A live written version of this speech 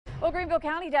Well, Greenville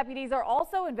County deputies are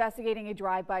also investigating a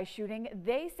drive-by shooting.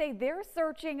 They say they're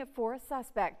searching for a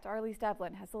suspect. Arlise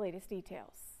Devlin has the latest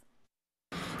details.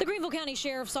 The Greenville County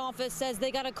Sheriff's Office says they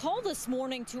got a call this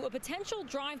morning to a potential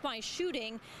drive-by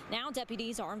shooting. Now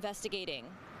deputies are investigating.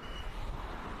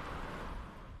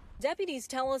 Deputies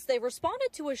tell us they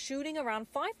responded to a shooting around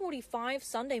 5:45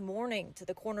 Sunday morning to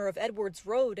the corner of Edwards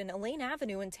Road and Elaine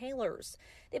Avenue in Taylors.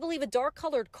 They believe a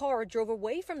dark-colored car drove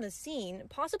away from the scene,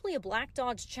 possibly a black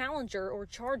Dodge Challenger or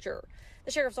Charger.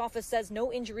 The Sheriff's Office says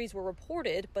no injuries were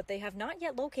reported, but they have not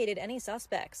yet located any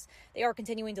suspects. They are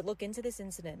continuing to look into this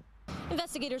incident.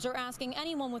 Investigators are asking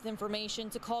anyone with information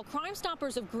to call Crime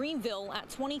Stoppers of Greenville at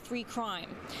 23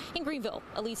 Crime. In Greenville,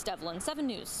 Elise Devlin, 7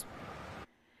 News.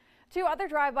 Two other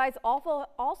drive-bys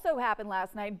also happened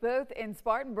last night, both in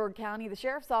Spartanburg County. The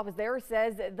sheriff's office there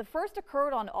says the first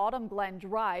occurred on Autumn Glen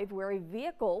Drive, where a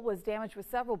vehicle was damaged with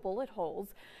several bullet holes.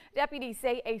 Deputies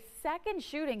say a second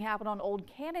shooting happened on Old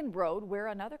Cannon Road, where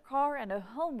another car and a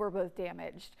home were both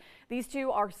damaged. These two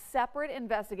are separate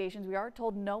investigations. We are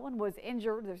told no one was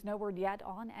injured. There's no word yet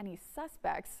on any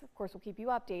suspects. Of course, we'll keep you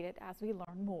updated as we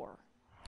learn more.